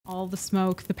all the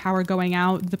smoke, the power going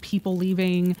out, the people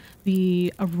leaving,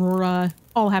 the aurora,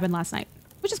 all happened last night.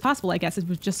 Which is possible, I guess. It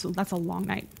was just, that's a long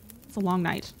night. It's a long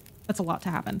night. That's a lot to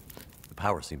happen. The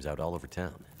power seems out all over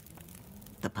town.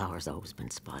 The power's always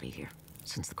been spotty here,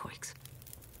 since the quakes.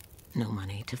 No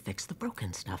money to fix the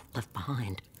broken stuff left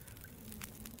behind.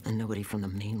 And nobody from the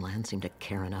mainland seemed to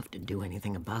care enough to do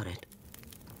anything about it.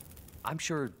 I'm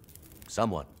sure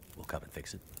someone will come and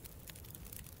fix it.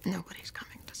 Nobody's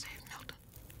coming to save Milton.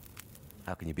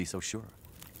 How can you be so sure?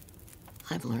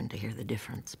 I've learned to hear the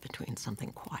difference between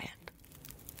something quiet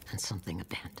and something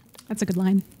abandoned. That's a good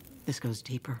line. This goes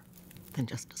deeper than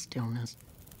just a stillness.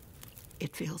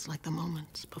 It feels like the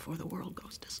moments before the world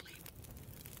goes to sleep.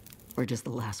 We're just the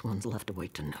last ones left to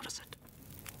wait to notice it.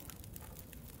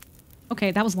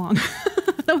 Okay, that was long.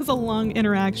 That was a long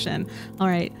interaction. All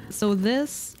right, so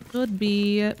this should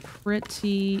be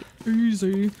pretty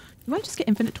easy. Do I just get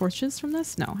infinite torches from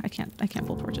this? No, I can't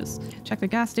pull torches. Check the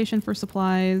gas station for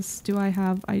supplies. Do I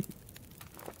have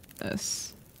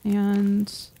this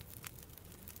and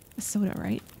a soda,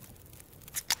 right?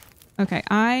 Okay,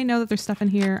 I know that there's stuff in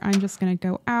here. I'm just gonna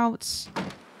go out.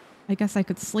 I guess I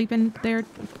could sleep in there.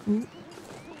 Ooh.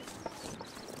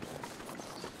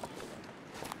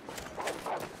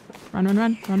 Run, run,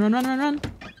 run, run, run, run, run, run.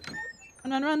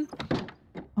 Run, run, run.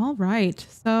 All right,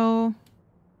 so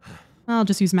I'll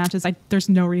just use matches. There's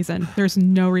no reason. There's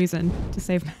no reason to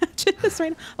save matches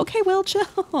right now. Okay, well,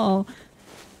 chill.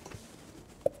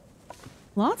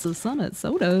 Lots of Summit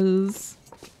sodas.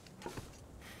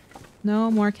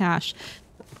 No more cash.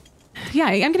 Yeah,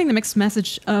 I'm getting the mixed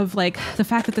message of like the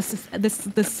fact that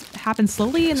this happened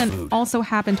slowly and then also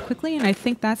happened quickly, and I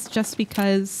think that's just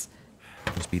because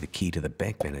must be the key to the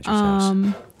bank manager's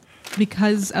house.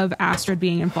 Because of Astrid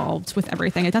being involved with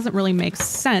everything. It doesn't really make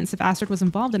sense if Astrid was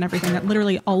involved in everything that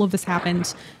literally all of this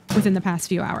happened within the past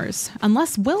few hours.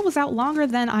 Unless Will was out longer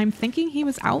than I'm thinking he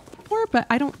was out for, but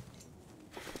I don't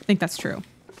think that's true.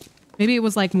 Maybe it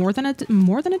was like more than a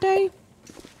day.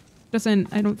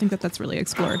 I don't think that that's really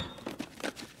explored.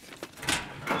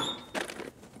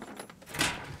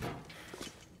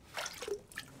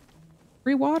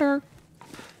 Free water.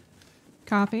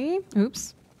 Coffee.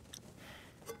 Oops.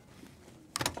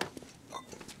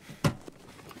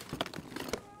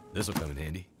 This will come in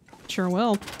handy. Sure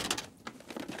will.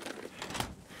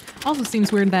 Also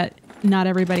seems weird that not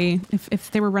everybody, if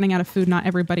they were running out of food, not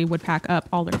everybody would pack up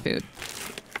all their food.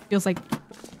 Feels like,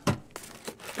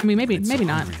 I mean, maybe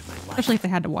not. Especially if they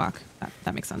had to walk.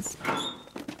 That makes sense.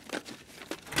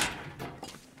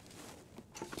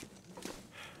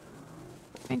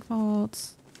 Bank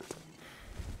vaults.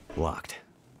 Locked.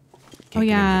 Oh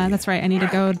yeah, that's right. I need to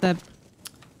go to the...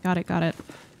 Got it.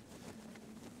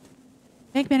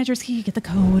 Bank manager's key, get the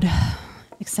code,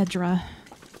 etc.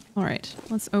 All right,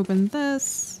 let's open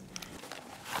this.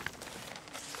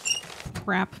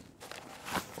 Crap.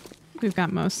 I think we've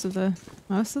got most of the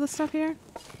stuff here.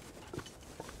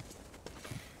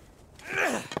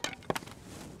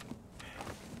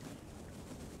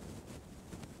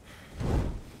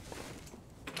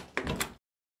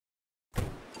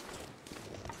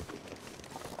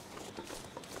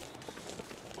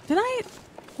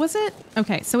 Was it?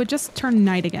 Okay, so it just turned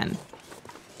night again,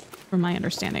 from my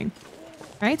understanding,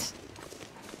 right?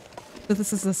 So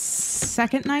this is the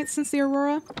second night since the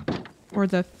Aurora? Or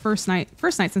the first night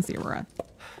since the Aurora?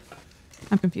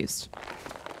 I'm confused.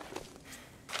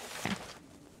 Okay.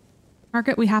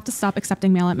 Margaret, we have to stop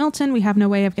accepting mail at Milton. We have no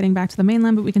way of getting back to the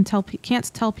mainland, but we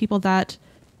can't tell people that,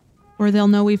 or they'll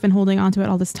know we've been holding on to it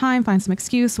all this time. Find some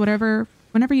excuse, whatever.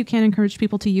 Whenever you can, encourage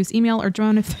people to use email or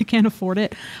drone if they can't afford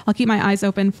it. I'll keep my eyes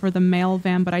open for the mail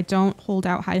van, but I don't hold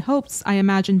out high hopes. I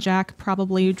imagine Jack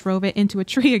probably drove it into a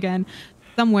tree again,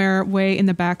 somewhere way in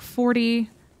the back 40.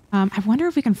 I wonder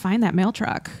if we can find that mail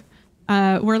truck.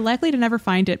 We're likely to never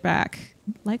find it back.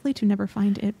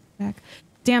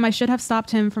 Damn, I should have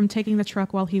stopped him from taking the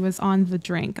truck while he was on the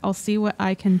drink. I'll see what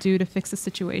I can do to fix the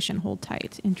situation. Hold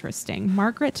tight. Interesting.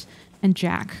 Margaret and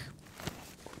Jack.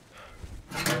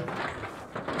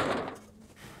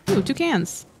 Ooh, 2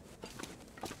 cans.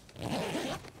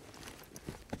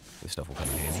 This stuff will come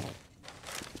in handy.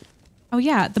 Oh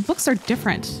yeah, the books are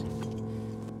different.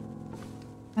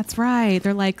 That's right.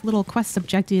 They're like little quest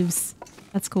objectives.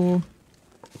 That's cool.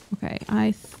 Okay,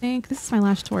 I think this is my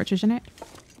last torch, isn't it?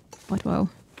 What? Whoa.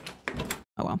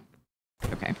 Oh well.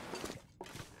 Okay.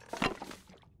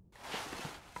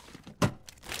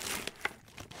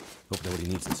 Hope nobody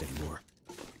needs this anymore.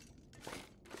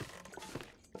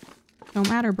 Don't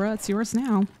matter, bro. It's yours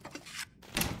now.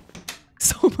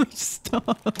 So much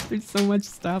stuff. There's so much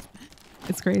stuff.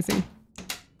 It's crazy.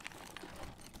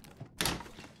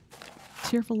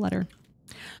 tearful letter.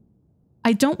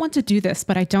 I don't want to do this,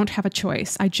 but I don't have a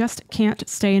choice. I just can't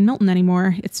stay in Milton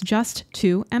anymore. It's just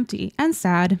too empty and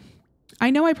sad. I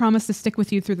know I promised to stick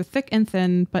with you through the thick and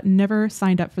thin, but never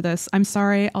signed up for this. I'm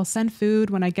sorry. I'll send food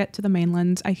when I get to the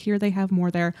mainland. I hear they have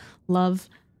more there. Love,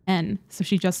 N. So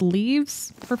she just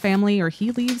leaves her family, or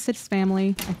he leaves his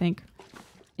family, I think.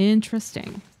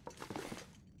 Interesting.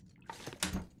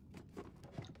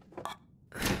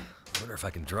 Wonder if I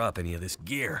can drop any of this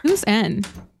gear. Who's N?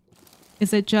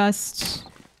 Is it just...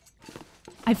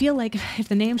 I feel like if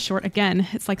the name's short, again,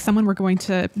 it's like someone we're going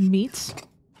to meet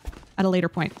at a later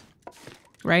point.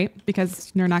 Right?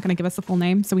 Because they're not going to give us the full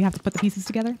name, so we have to put the pieces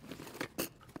together. I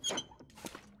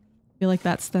feel like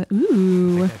that's the...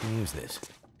 Ooh. I think I can use this.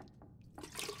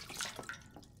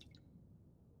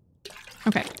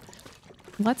 Okay.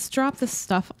 Let's drop this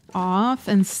stuff off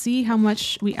and see how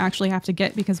much we actually have to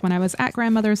get, because when I was at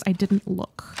grandmother's, I didn't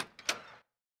look.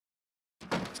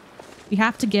 We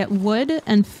have to get wood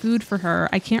and food for her.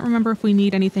 I can't remember if we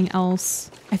need anything else.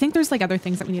 I think there's like other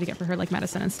things that we need to get for her, like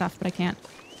medicine and stuff, but I can't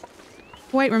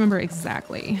quite remember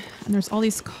exactly. And there's all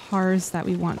these cars that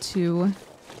we want to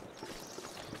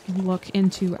look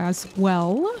into as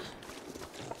well.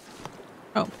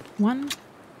 Oh, one.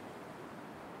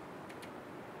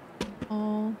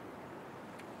 All.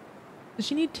 Does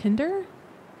she need Tinder?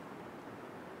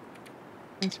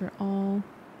 Transfer all.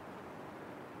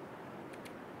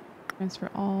 Transfer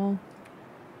all.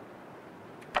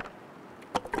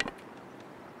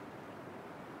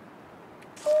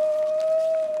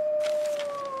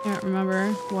 Can't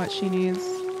remember what she needs.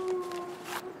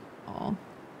 All.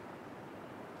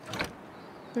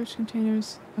 Search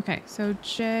containers. Okay, so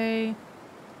J.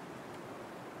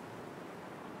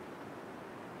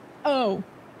 Oh,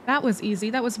 that was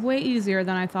easy. That was way easier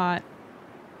than I thought.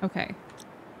 Okay.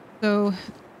 So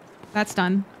that's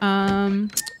done.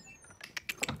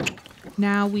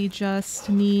 Now we just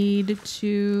need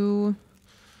to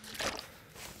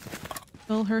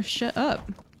fill her shit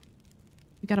up.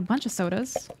 We got a bunch of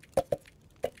sodas.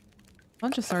 A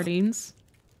bunch of sardines.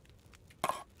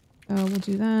 So we'll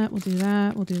do that, we'll do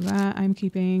that, we'll do that. I'm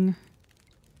keeping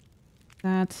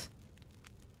that.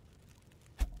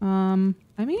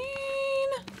 I mean...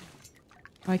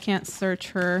 Oh, I can't search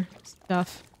her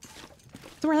stuff.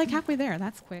 So we're like halfway there.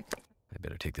 That's quick. I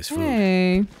better take this food.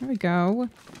 Hey, there we go.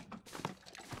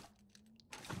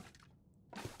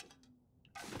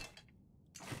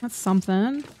 That's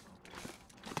something.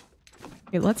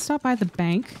 Okay, let's stop by the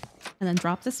bank and then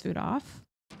drop this food off.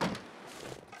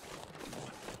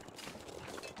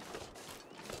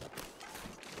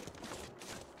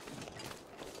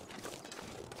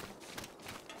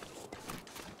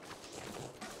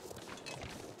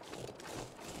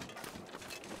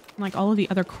 Like all of the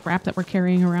other crap that we're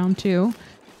carrying around too.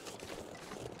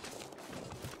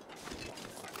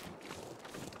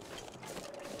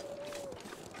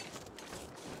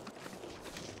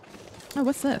 Oh,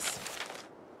 what's this?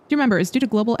 Dear members, due to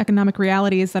global economic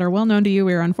realities that are well known to you,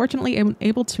 we are unfortunately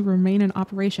unable to remain in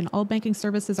operation. All banking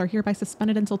services are hereby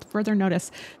suspended until further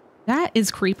notice. That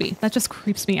is creepy. That just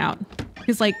creeps me out.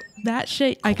 Because like that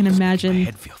shit I can imagine My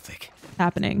head feel thick.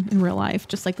 happening in real life.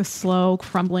 Just like the slow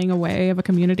crumbling away of a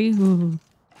community. Ooh,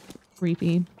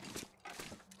 creepy.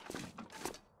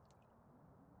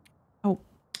 Oh.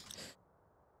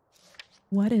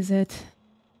 What is it?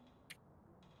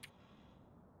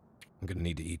 I'm gonna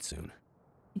need to eat soon.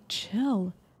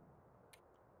 Chill.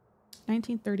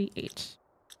 1938.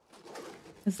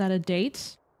 Is that a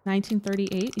date?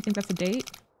 1938? You think that's a date?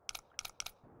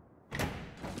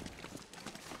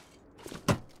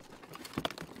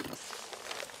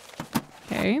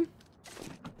 Okay. Is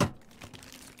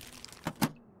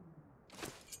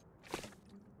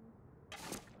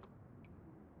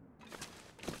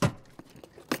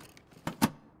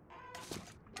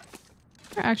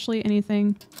there actually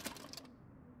anything?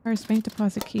 Where's bank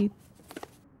deposit key?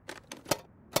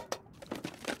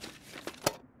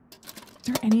 Is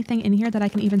there anything in here that I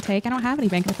can even take? I don't have any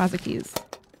bank deposit keys.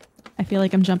 I feel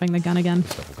like I'm jumping the gun again.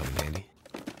 Stuff will come in handy.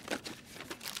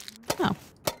 Oh,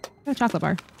 got a chocolate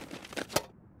bar.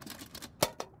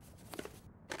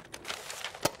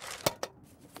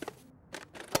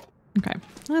 Okay,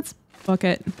 let's book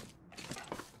it.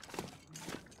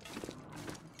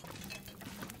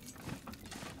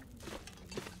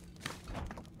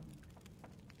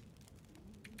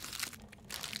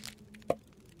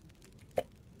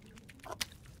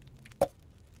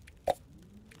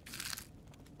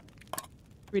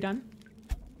 We done?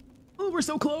 Oh, we're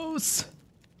so close.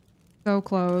 So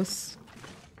close.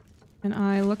 Can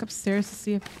I look upstairs to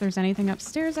see if there's anything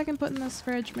upstairs I can put in this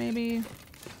fridge, maybe?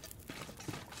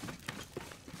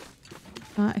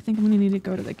 I think I'm gonna need to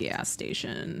go to the gas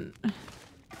station.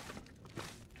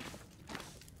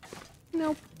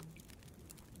 Nope.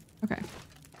 Okay.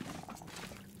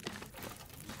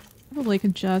 Probably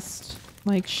could just,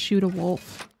 like, shoot a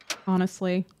wolf,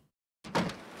 honestly.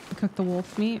 Cook the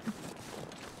wolf meat.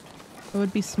 It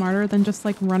would be smarter than just,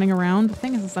 like, running around. The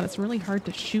thing is that it's really hard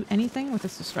to shoot anything with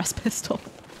this distress pistol.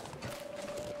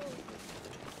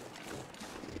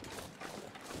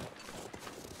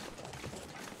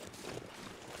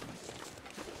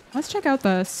 Let's check out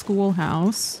the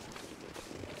schoolhouse.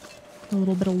 A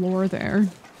little bit of lore there.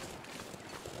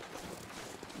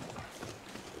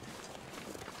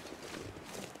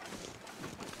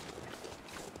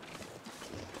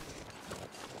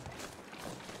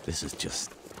 This is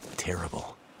just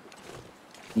terrible.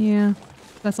 Yeah.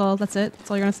 That's all. That's it.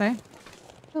 That's all you're gonna say?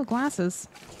 Oh, glasses.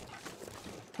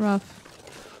 Rough.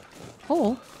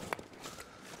 Hole.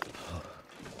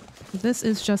 This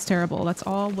is just terrible. That's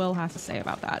all Will has to say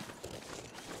about that.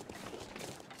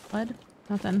 Blood?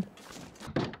 Nothing.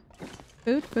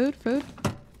 Food, food, food.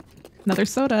 Another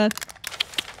soda.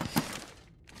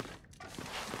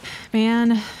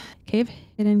 Man. Cave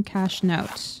hidden cash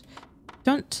note.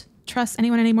 Don't trust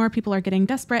anyone anymore. People are getting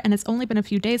desperate, and it's only been a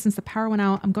few days since the power went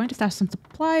out. I'm going to stash some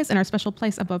supplies in our special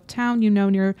place above town, you know,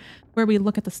 near where we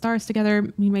look at the stars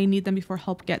together. We may need them before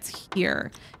help gets here.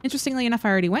 Interestingly enough, I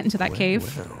already went into that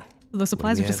cave. Well. So the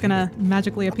supplies are just gonna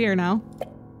magically appear now,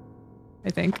 I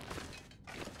think.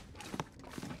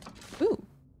 Ooh,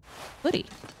 hoodie.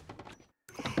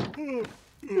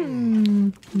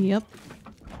 Yep.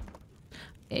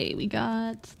 Okay, we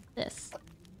got this.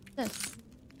 This.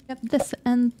 We got this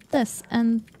and this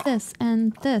and this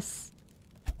and this.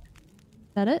 Is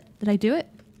that it? Did I do it?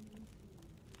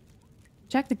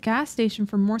 Check the gas station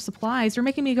for more supplies. You're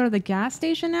making me go to the gas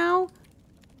station now?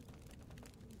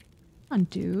 Come on,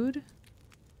 dude.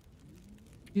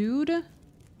 Dude?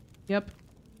 Yep.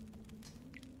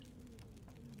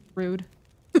 Rude.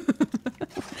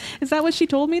 Is that what she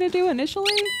told me to do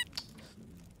initially?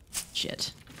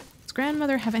 Shit. Does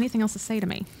grandmother have anything else to say to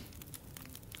me?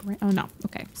 Oh, no.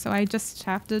 Okay. So I just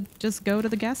have to just go to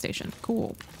the gas station.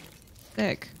 Cool.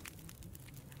 Sick.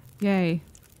 Yay.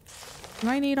 Do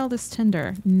I need all this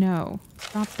tinder? No.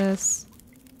 Stop this.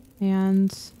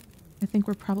 And I think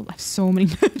we're probably... I have so many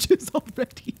matches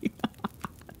already.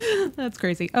 That's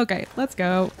crazy. Okay, let's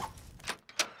go.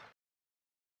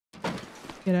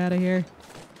 Get out of here.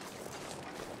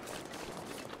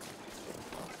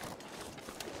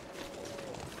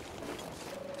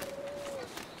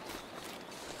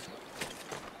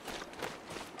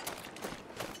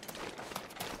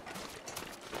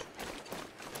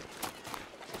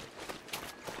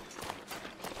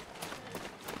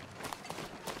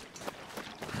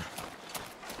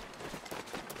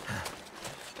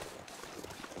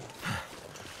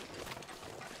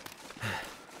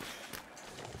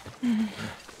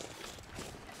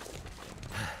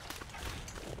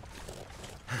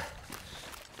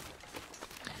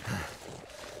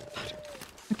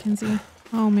 Mackenzie.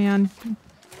 Oh man.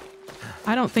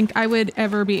 I don't think I would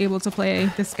ever be able to play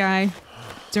this guy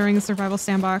during the survival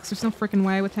sandbox. There's no freaking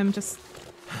way with him just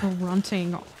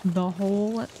grunting the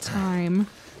whole time.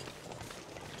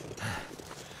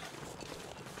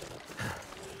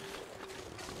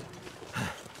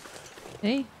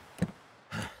 Hey.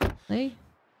 Hey. Is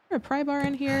there a pry bar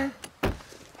in here? I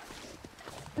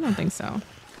don't think so.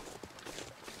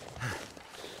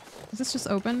 Is this just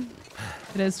open?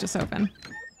 It is just open.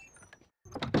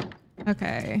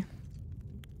 Okay.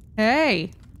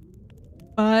 Hey!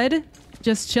 Bud.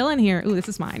 Just chilling here. Ooh, this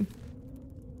is mine.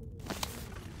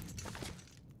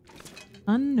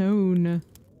 Unknown.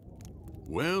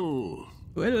 Well,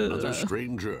 another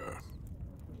stranger.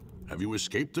 Have you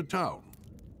escaped the town?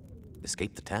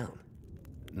 Escape the town?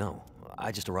 No,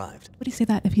 I just arrived. Would he say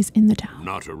that if he's in the town?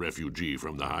 Not a refugee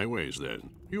from the highways, then.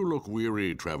 You look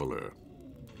weary, traveler.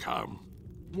 Come,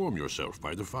 warm yourself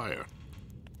by the fire.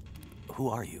 Who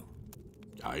are you?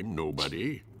 I'm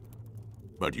nobody.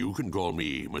 But you can call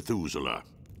me Methuselah.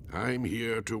 I'm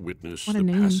here to witness What a the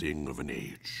name. passing of an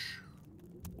age.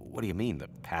 What do you mean, the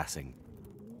passing?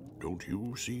 Don't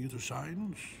you see the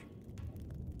signs?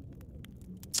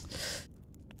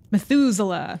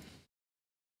 Methuselah.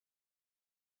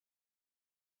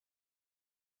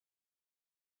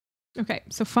 Okay,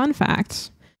 so fun fact,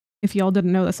 if y'all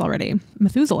didn't know this already,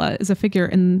 Methuselah is a figure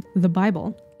in the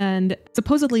Bible and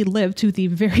supposedly lived to the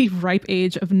very ripe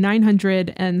age of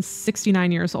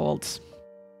 969 years old.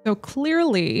 So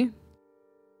clearly,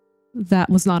 that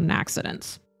was not an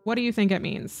accident. What do you think it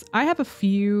means? I have a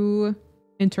few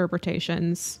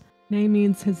interpretations. Name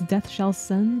means his death shall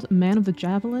send, man of the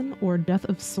javelin, or death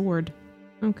of sword.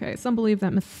 Okay, some believe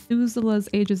that Methuselah's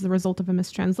age is the result of a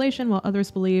mistranslation, while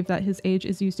others believe that his age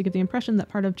is used to give the impression that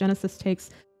part of Genesis takes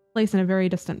place in a very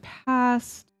distant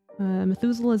past.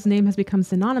 Methuselah's name has become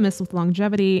synonymous with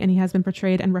longevity, and he has been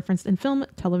portrayed and referenced in film,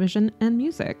 television, and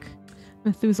music.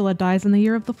 Methuselah dies in the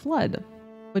year of the flood,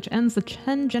 which ends the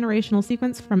 10 generational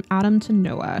sequence from Adam to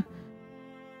Noah,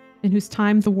 in whose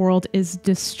time the world is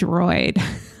destroyed.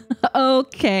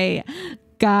 Okay,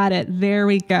 got it. There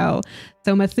we go.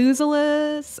 So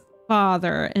Methuselah's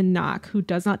father, Enoch, who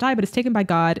does not die but is taken by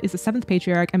God, is the 7th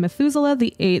patriarch, and Methuselah,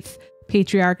 the 8th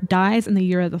patriarch, dies in the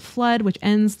year of the flood, which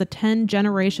ends the 10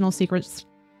 generational sequence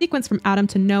from Adam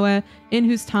to Noah, in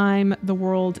whose time the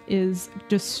world is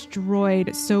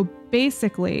destroyed. So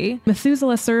basically,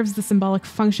 Methuselah serves the symbolic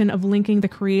function of linking the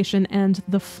creation and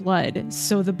the flood.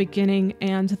 So the beginning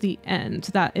and the end.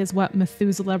 That is what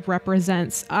Methuselah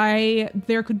represents.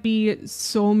 There could be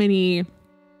so many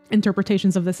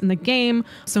interpretations of this in the game,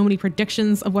 so many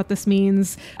predictions of what this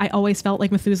means. I always felt like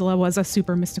Methuselah was a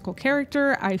super mystical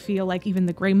character. I feel like even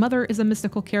the Grey Mother is a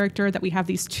mystical character, that we have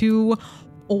these two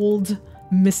old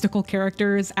mystical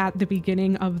characters at the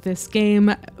beginning of this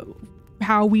game.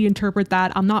 How we interpret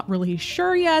that, I'm not really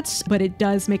sure yet, but it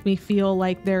does make me feel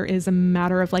like there is a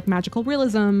matter of like magical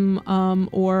realism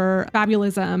or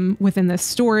fabulism within this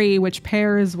story, which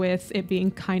pairs with it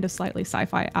being kind of slightly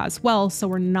sci-fi as well. So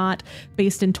we're not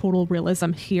based in total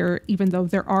realism here, even though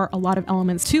there are a lot of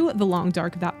elements to The Long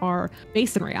Dark that are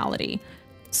based in reality.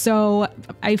 So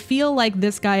I feel like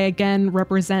this guy again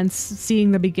represents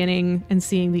seeing the beginning and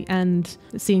seeing the end,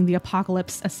 seeing the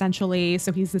apocalypse essentially.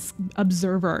 So he's this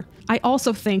observer. I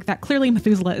also think that clearly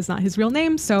Methuselah is not his real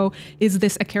name. So is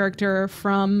this a character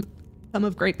from some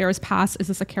of Great Bear's past? Is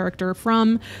this a character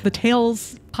from the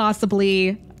Tales?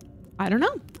 Possibly. I don't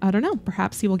know.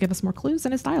 Perhaps he will give us more clues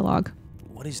in his dialogue.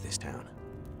 What is this town?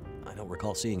 I don't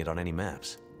recall seeing it on any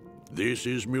maps. This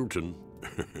is Milton.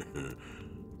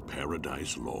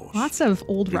 Paradise Lost. Lots of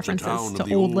old references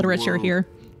to old literature world, here.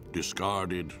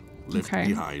 Discarded, left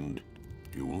behind.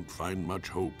 You won't find much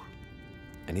hope.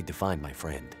 I need to find my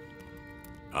friend.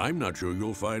 I'm not sure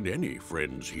you'll find any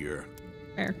friends here.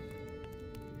 Fair.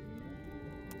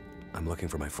 I'm looking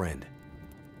for my friend.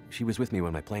 She was with me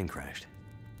when my plane crashed.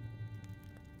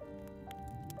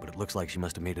 But it looks like she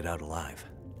must have made it out alive.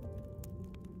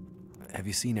 Have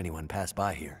you seen anyone pass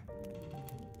by here?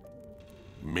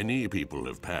 Many people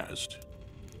have passed.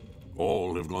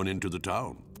 All have gone into the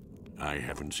town. I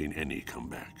haven't seen any come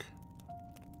back.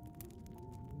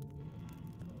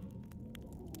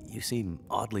 You seem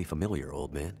oddly familiar,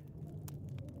 old man.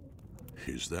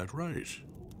 Is that right?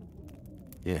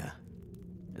 Yeah.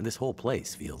 And this whole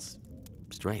place feels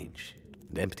strange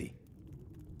and empty.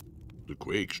 The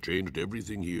quakes changed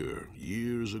everything here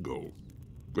years ago.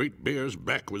 Great Bear's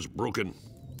back was broken,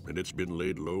 and it's been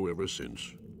laid low ever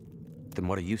since. Then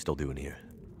what are you still doing here?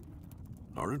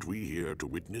 Aren't we here to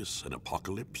witness an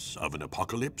apocalypse of an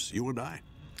apocalypse, you and I?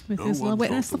 Methuselah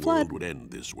witnessed the the flood. world would end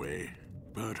this way,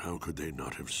 but how could they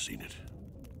not have seen it?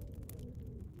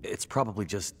 It's probably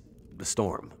just the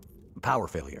storm. Power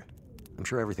failure. I'm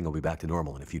sure everything will be back to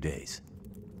normal in a few days.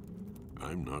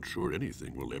 I'm not sure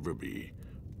anything will ever be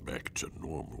back to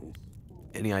normal.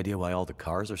 Any idea why all the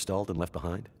cars are stalled and left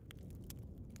behind?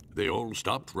 They all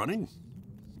stopped running.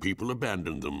 People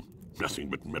abandoned them. Nothing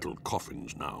but metal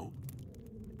coffins now.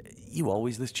 You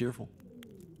always this cheerful?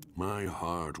 My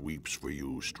heart weeps for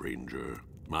you, stranger.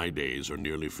 My days are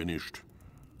nearly finished.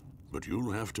 But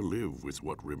you'll have to live with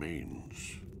what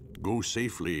remains. Go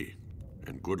safely,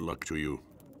 and good luck to you.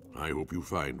 I hope you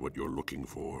find what you're looking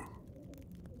for.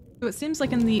 So it seems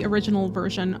like in the original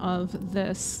version of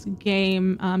this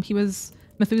game,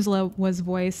 Methuselah was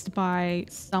voiced by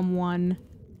someone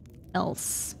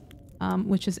else.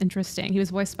 Which is interesting. He was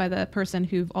voiced by the person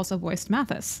who also voiced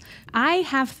Mathis. I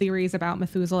have theories about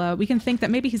Methuselah. We can think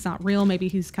that maybe he's not real. Maybe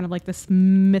he's kind of like this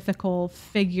mythical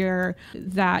figure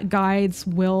that guides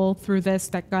Will through this,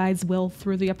 that guides Will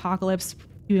through the apocalypse.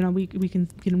 You know, we can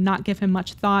not give him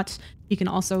much thought. He can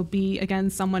also be,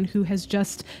 again, someone who has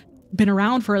just been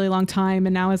around for a really long time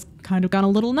and now has kind of gone a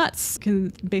little nuts,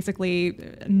 basically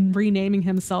renaming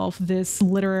himself this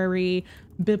literary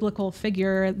biblical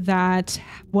figure that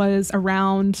was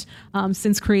around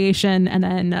since creation and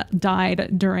then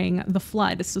died during the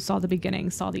flood. So saw the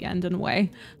beginning, saw the end in a way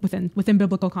within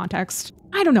biblical context.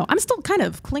 I don't know. I'm still kind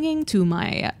of clinging to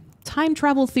my time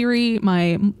travel theory,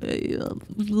 my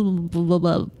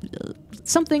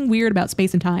something weird about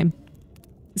space and time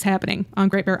is happening on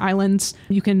Great Bear Island.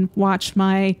 You can watch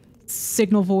my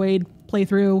Signal Void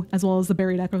playthrough as well as the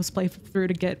Buried Echoes playthrough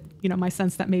to get, my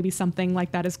sense that maybe something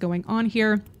like that is going on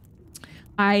here.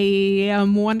 I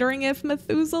am wondering if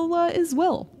Methuselah is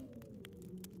Will.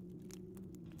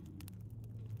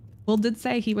 Will did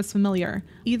say he was familiar.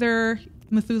 Either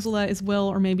Methuselah is Will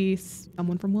or maybe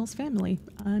someone from Will's family.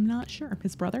 I'm not sure.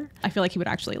 His brother? I feel like he would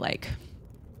actually like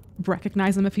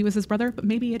recognize him if he was his brother, but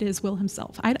maybe it is Will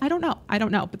himself. I don't know. I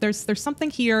don't know. But there's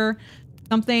something here,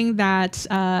 something that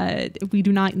we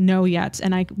do not know yet,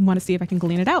 and I want to see if I can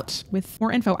glean it out with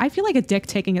more info. I feel like a dick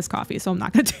taking his coffee, so I'm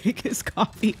not going to take his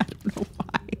coffee. I don't know why.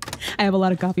 I have a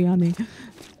lot of coffee on me.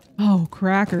 Oh,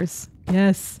 crackers.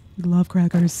 Yes, we love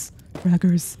crackers.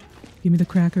 Crackers. Give me the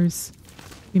crackers.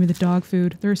 Give me the dog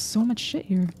food. There's so much shit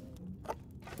here.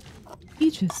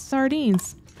 Peaches,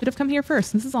 sardines. Should have come here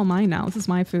first. This is all mine now. This is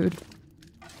my food.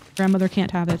 Grandmother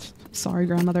can't have it. Sorry,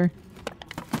 grandmother.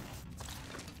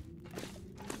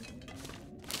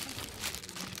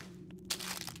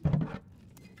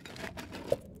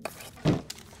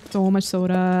 So much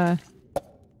soda.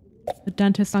 The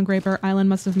dentist on Grey Bear Island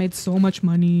must have made so much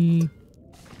money.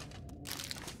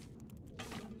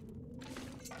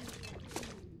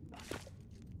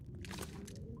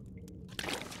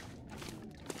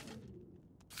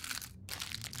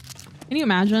 Can you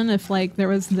imagine if like there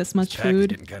was this much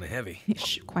food? Getting kind of heavy.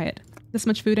 Shh, quiet. This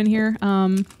much food in here,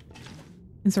 in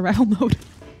survival mode.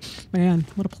 Man,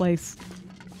 what a place.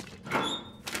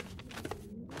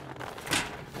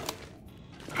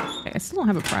 Okay, I still don't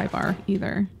have a pry bar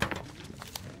either.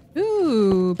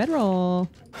 Ooh, bedroll.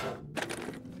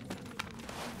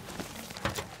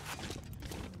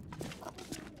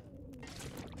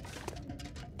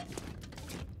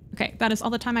 Okay, that is all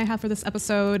the time I have for this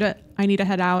episode. I need to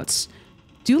head out.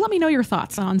 Do let me know your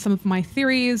thoughts on some of my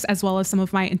theories as well as some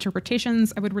of my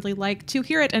interpretations. I would really like to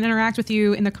hear it and interact with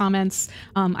you in the comments.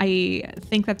 I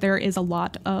think that there is a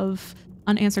lot of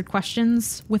unanswered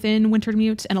questions within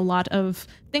Wintermute and a lot of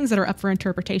things that are up for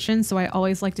interpretation. So I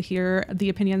always like to hear the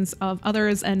opinions of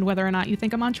others and whether or not you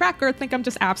think I'm on track or think I'm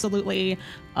just absolutely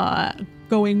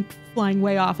flying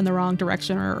way off in the wrong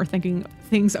direction or thinking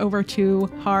things over too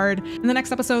hard. In the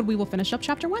next episode, we will finish up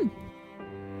chapter 1.